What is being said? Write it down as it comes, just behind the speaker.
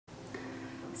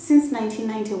Since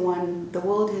 1991, the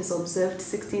world has observed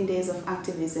 16 days of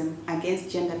activism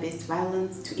against gender-based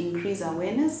violence to increase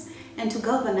awareness and to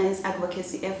galvanize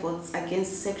advocacy efforts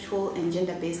against sexual and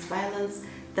gender-based violence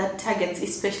that targets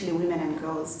especially women and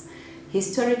girls.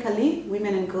 Historically,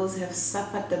 women and girls have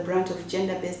suffered the brunt of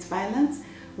gender-based violence,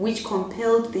 which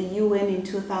compelled the UN in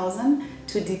 2000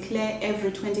 to declare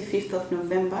every 25th of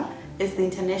November as the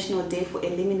International Day for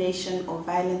Elimination of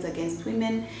Violence Against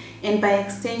Women, and by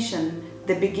extension,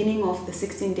 the beginning of the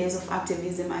 16 days of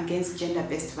activism against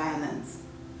gender-based violence.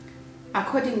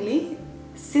 Accordingly,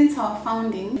 since our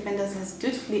founding, Defenders has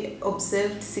dutifully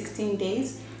observed 16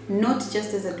 days, not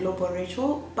just as a global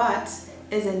ritual, but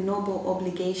as a noble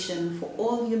obligation for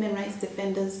all human rights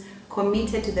defenders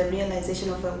committed to the realization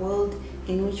of a world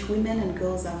in which women and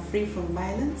girls are free from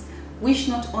violence, which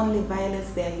not only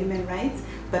violates their human rights,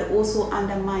 but also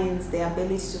undermines their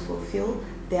ability to fulfill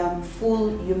their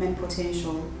full human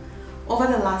potential. Over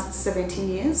the last 17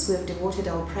 years, we have devoted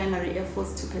our primary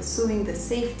efforts to pursuing the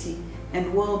safety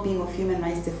and well-being of human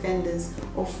rights defenders,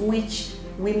 of which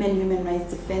women human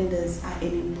rights defenders are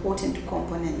an important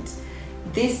component.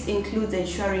 This includes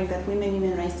ensuring that women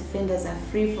human rights defenders are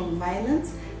free from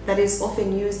violence that is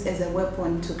often used as a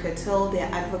weapon to curtail their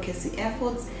advocacy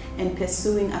efforts and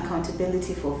pursuing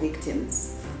accountability for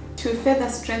victims. To further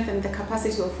strengthen the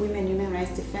capacity of women human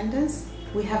rights defenders,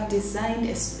 we have designed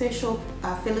a special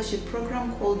fellowship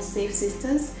program called Safe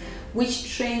Sisters,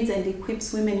 which trains and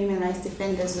equips women human rights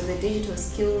defenders with the digital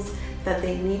skills that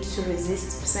they need to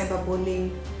resist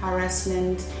cyberbullying,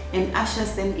 harassment, and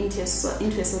ushers them into a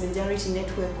solidarity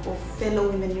network of fellow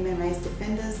women human rights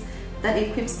defenders that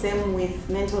equips them with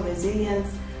mental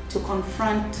resilience to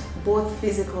confront both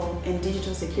physical and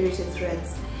digital security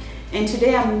threats. And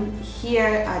today I'm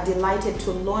here delighted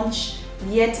to launch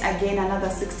yet again another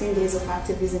 16 days of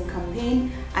activism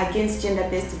campaign against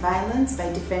gender-based violence by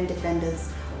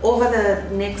DefendDefenders. Over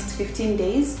the next 15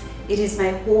 days, it is my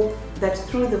hope that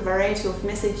through the variety of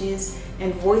messages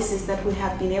and voices that we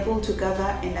have been able to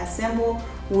gather and assemble,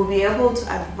 we'll be able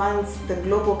to advance the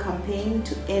global campaign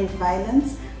to end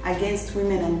violence against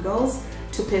women and girls,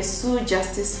 to pursue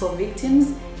justice for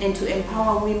victims, and to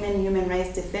empower women human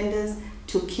rights defenders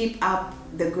to keep up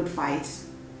the good fight.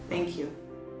 Thank you.